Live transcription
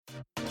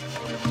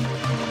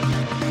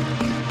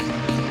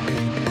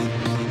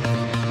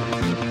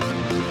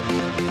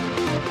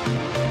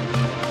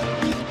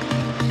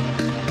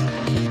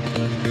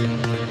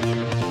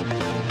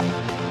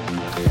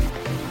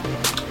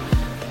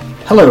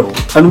Hello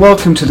and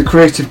welcome to the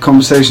Creative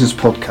Conversations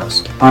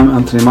podcast. I'm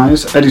Anthony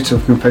Myers, editor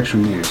of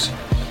Confectionery News.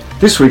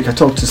 This week I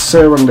talked to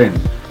Sarah Lynn,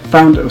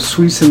 founder of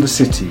Sweets in the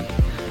City,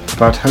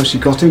 about how she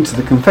got into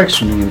the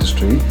confectionery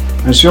industry,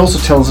 and she also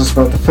tells us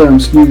about the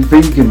firm's new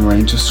vegan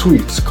range of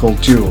sweets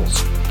called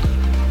Jewels.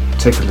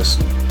 Take a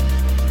listen.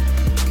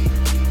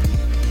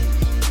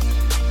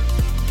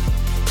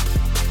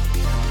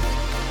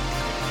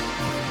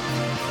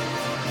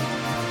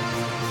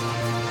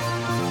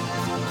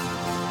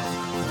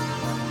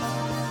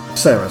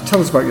 Sarah, tell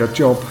us about your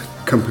job,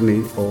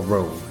 company or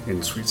role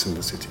in Sweets in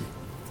the City.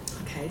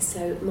 Okay,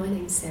 so my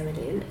name's Sarah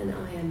Lynn and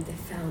I am the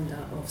founder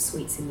of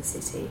Sweets in the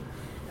City,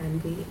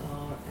 and we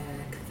are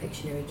a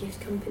confectionery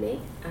gift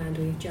company, and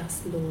we've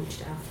just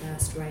launched our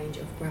first range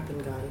of grab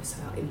and go,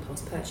 so our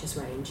impulse purchase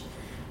range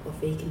of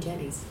vegan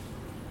jellies.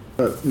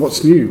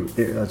 What's new,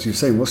 as you're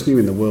saying, what's new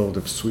in the world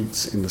of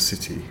Sweets in the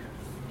City?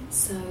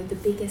 So the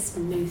biggest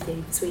new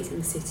thing for Sweets in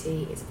the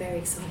City is very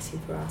exciting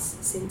for us.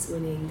 Since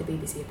winning the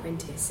BBC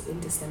Apprentice in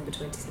December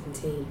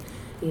 2017,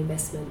 the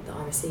investment that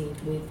I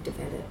received, we've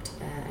developed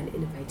and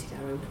innovated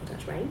our own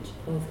product range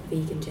of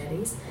vegan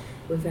jellies.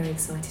 We're very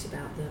excited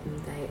about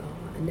them. They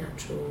are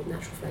natural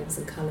flavours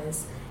and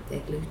colours. They're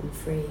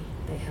gluten-free,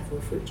 they have raw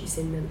fruit juice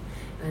in them,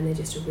 and they're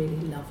just a really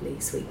lovely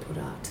sweet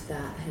product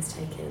that has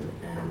taken,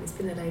 it's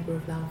been a labour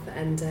of love,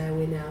 and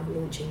we're now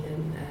launching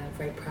them,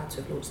 very proud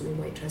to have launched them in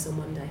Waitrose on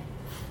Monday.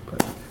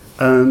 Great.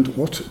 And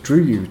what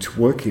drew you to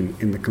working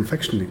in the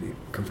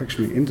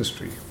confectionery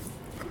industry,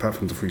 apart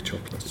from the free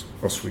chocolates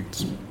or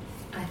sweets?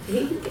 I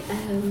think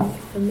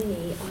for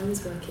me, I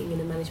was working in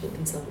a management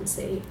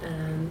consultancy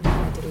and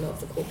I did a lot of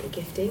the corporate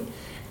gifting,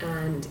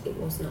 and it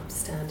wasn't up to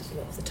standard a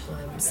lot of the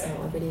time, so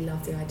I really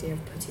loved the idea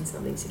of putting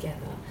something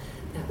together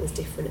that was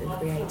different and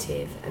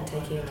creative and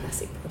taking a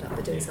classic product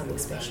but doing something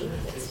special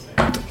with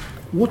it.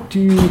 What do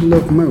you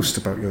love most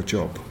about your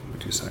job,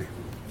 would you say?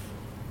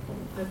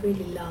 I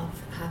really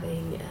love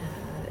having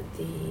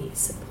the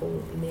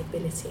support and the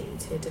ability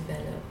to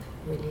develop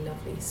really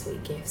lovely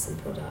sweet gifts and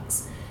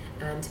products,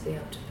 and to be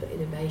able to put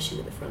innovation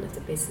at the front of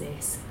the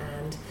business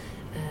and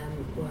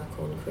work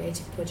on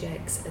creative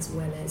projects as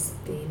well as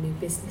the new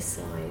business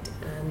side.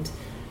 And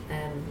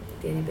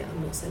the only bit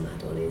I'm not so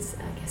mad on is,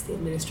 I guess, the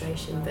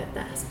administration, but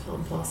that's part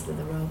and parcel of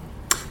the role.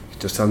 You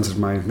just answered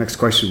my next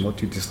question. What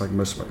do you dislike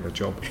most about your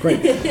job?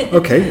 Great.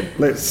 Okay,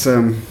 let's...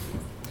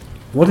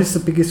 what is the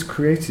biggest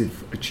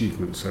creative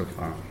achievement so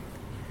far?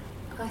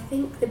 I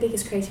think the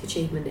biggest creative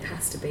achievement, it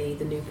has to be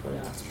the new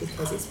product,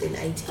 because it's been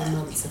 18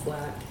 months of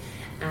work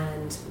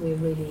and we're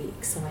really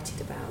excited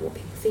about what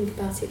people think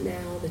about it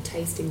now, the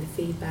tasting, the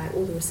feedback,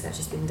 all the research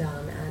has been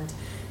done, and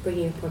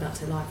bringing a product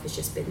to life has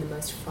just been the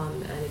most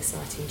fun and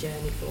exciting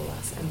journey for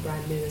us, and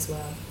brand new as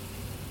well.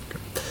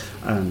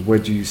 And where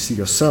do you see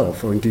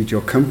yourself, or indeed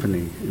your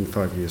company, in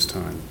 5 years'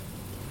 time?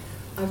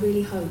 I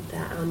really hope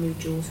that our new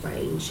Jewels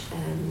range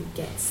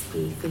gets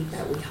the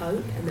feedback we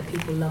hope, and that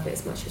people love it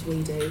as much as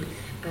we do,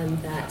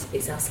 and that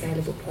it's our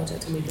scalable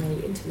product and we go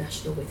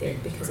international with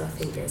it, because I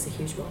think there's a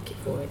huge market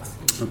for it.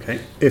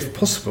 Okay. If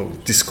possible,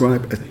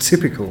 describe a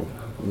typical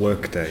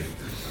workday.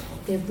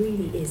 There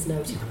really is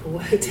no typical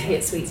workday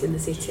at Sweets in the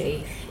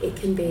City. It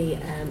can be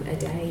a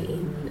day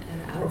in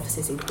our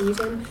offices in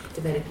Croydon,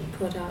 developing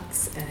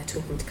products,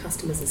 talking to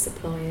customers and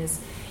suppliers.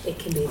 It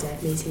can be a day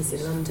of meetings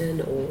in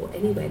London or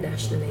anywhere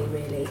nationally,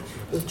 really.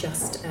 We've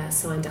just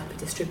signed up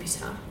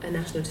a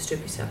national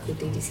distributor called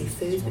DDC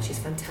Foods, which is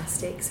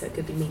fantastic, so it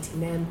could be meeting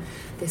them.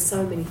 There's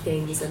so many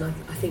things, and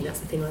I think that's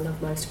the thing I love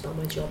most about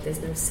my job.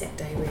 There's no set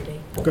day, really.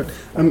 Good.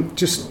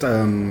 Just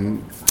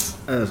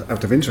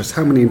out of interest,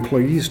 how many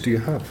employees do you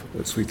have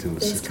at Sweets in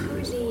the City?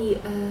 There's currently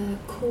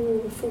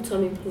core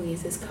full-time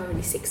employees. There's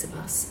currently 6 of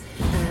us,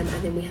 and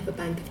then we have a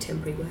bank of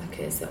temporary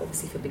workers that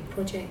obviously for big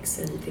projects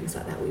and things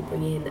like that we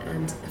bring in,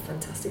 and a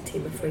fantastic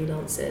team of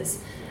freelancers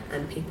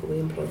and people we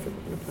employ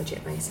on a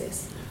project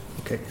basis.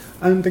 Okay,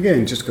 and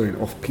again, just going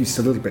off piece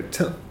a little bit,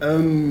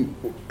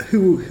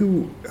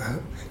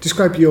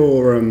 describe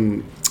your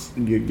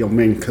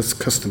main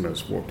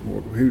customers.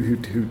 Who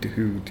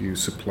do you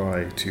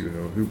supply to,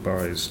 or who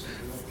buys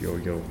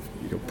your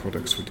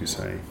products, would you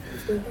say?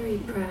 We're very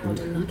proud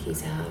and lucky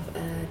to have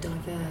a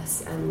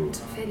diverse and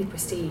fairly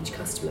prestige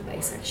customer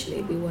base,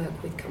 actually. We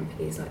work with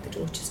companies like the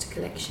Dorchester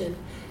Collection,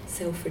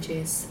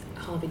 Selfridges,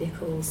 Harvey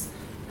Nichols,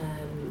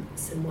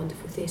 some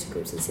wonderful theatre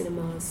groups and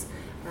cinemas,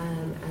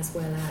 as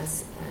well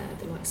as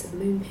the likes of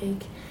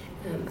Moonpig.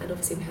 And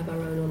obviously we have our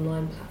own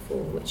online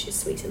platform, which is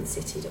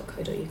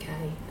sweetsinthecity.co.uk,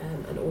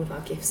 and all of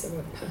our gifts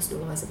are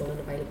personalisable and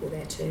available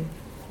there too.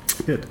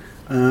 Good.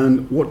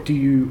 And what do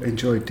you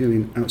enjoy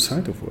doing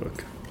outside of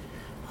work?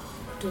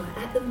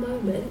 At the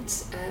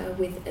moment,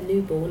 with a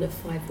newborn of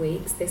 5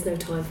 weeks, there's no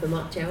time for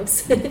much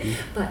else.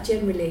 But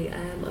generally,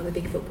 I'm a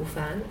big football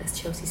fan, as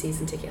Chelsea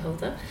season ticket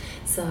holder.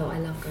 So I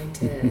love going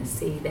to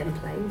see them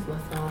play with my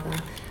father.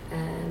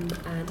 And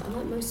I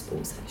like most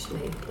sports,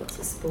 actually. Lots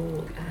of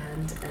sport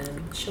and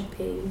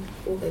shopping,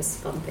 all those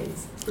fun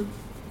things.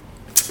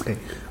 Okay.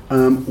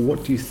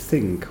 What do you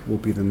think will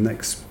be the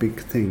next big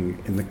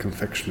thing in the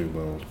confectionery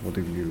world? What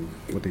are you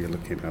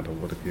looking at, or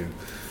what have you?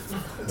 I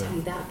can't tell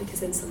you that,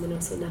 because then someone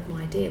else will have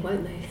my idea,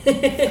 won't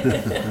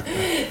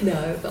they?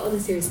 No, but on a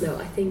serious note,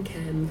 I think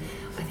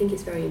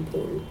it's very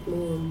important.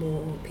 More and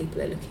more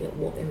people are looking at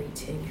what they're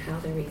eating, how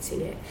they're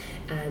eating it,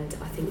 and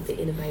I think the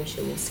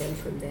innovation will stem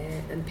from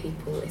there. And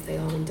people, if they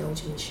are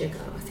indulging in sugar,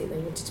 I think they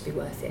want it to be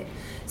worth it.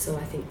 So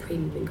I think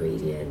premium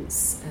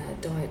ingredients,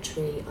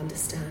 dietary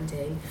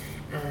understanding,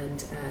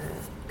 and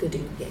good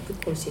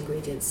quality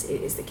ingredients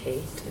is the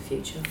key to the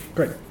future.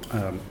 Great.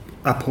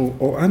 Apple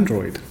or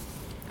Android?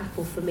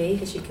 Apple for me,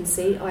 as you can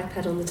see,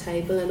 iPad on the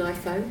table and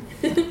iPhone.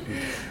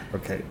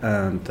 Okay,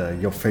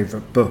 and your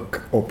favourite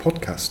book or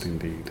podcast,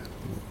 indeed?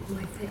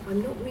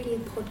 I'm not really a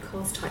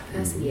podcast type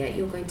person yet.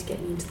 You're going to get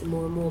me into them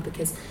more and more,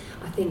 because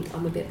I think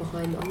I'm a bit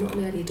behind. I'm not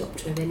an early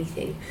adopter of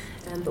anything,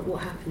 but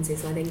what happens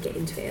is I then get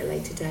into it at a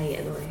later date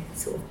and I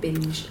sort of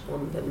binge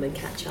on them and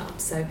catch up.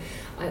 So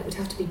it would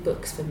have to be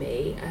books for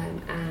me,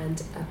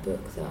 and a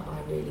book that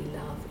I really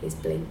love is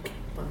Blink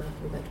by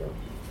Malcolm Gladwell.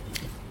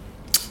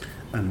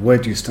 And where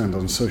do you stand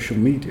on social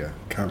media?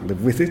 Can't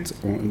live with it,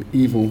 or an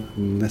evil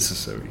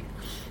necessity?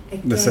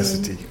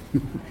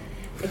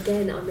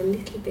 Again, I'm a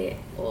little bit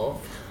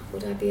of,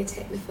 would I be a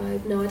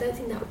technophobe? No, I don't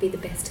think that would be the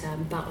best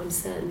term, but I'm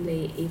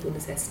certainly evil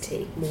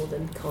necessity more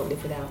than can't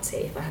live without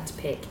it if I had to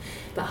pick.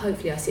 But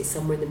hopefully I sit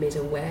somewhere in the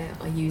middle where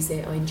I use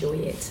it, I enjoy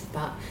it,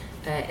 but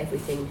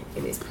everything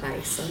in its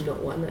place. I'm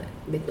not one at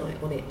midnight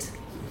on it.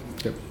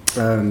 Yep.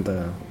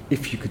 And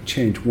if you could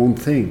change one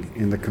thing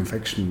in the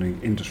confectionery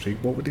industry,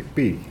 what would it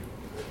be?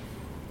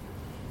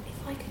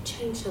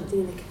 Change something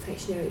in the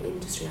confectionery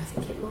industry, I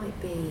think it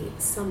might be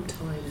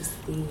sometimes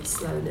the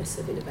slowness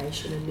of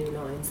innovation and new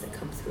lines that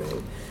come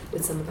through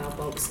with some of our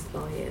bulk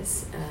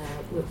suppliers.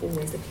 We're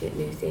always looking at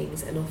new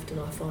things, and often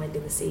I find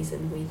in the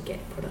season we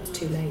get products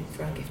too late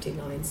for our gifting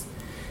lines.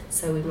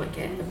 So we might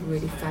get a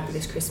really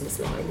fabulous Christmas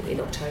line in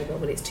October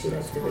when it's too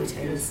late for the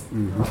retailers.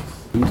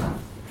 Mm-hmm.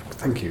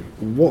 Thank you.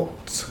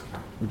 What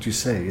would you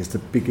say is the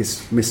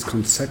biggest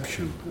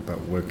misconception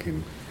about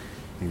working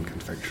in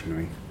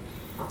confectionery?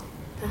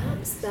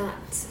 Perhaps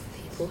that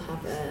people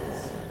have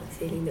a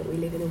feeling that we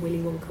live in a Willy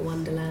Wonka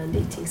wonderland,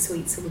 eating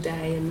sweets all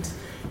day and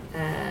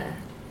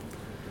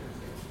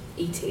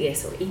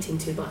eating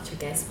too much, I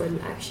guess, when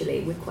actually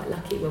we're quite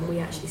lucky when we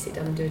actually sit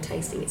down and do a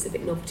tasting. It's a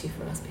bit novelty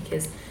for us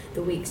because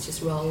the weeks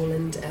just roll,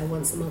 and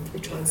once a month we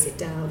try and sit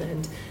down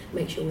and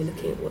make sure we're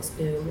looking at what's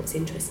new and what's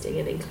interesting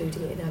and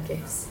including it in our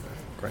gifts.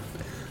 Great.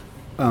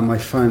 My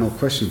final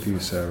question for you,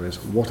 Sarah, is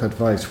what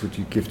advice would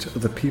you give to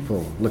other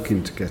people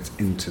looking to get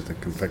into the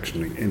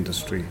confectionery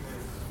industry?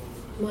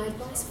 My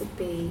advice would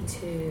be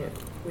to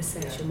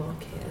research your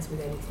market, as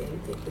with anything.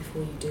 Think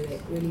before you do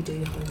it. Really do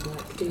your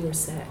homework, do your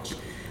research,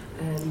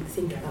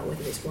 think about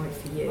whether it's right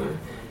for you.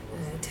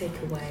 Take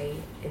away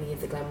any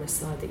of the glamorous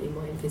side that you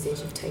might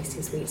envisage of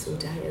tasting sweets all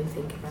day, and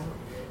think about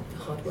the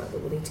hard work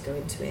that will need to go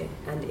into it.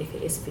 And if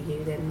it is for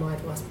you, then my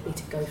advice would be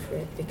to go for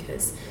it,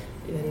 because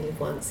you only live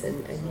once,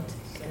 and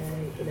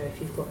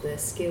if you've got the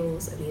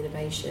skills and the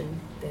innovation,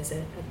 there's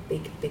a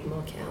big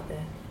market out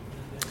there.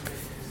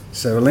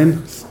 Sarah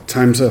Lynn,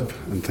 time's up,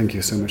 and thank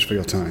you so much for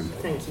your time.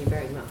 Thank you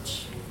very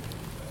much.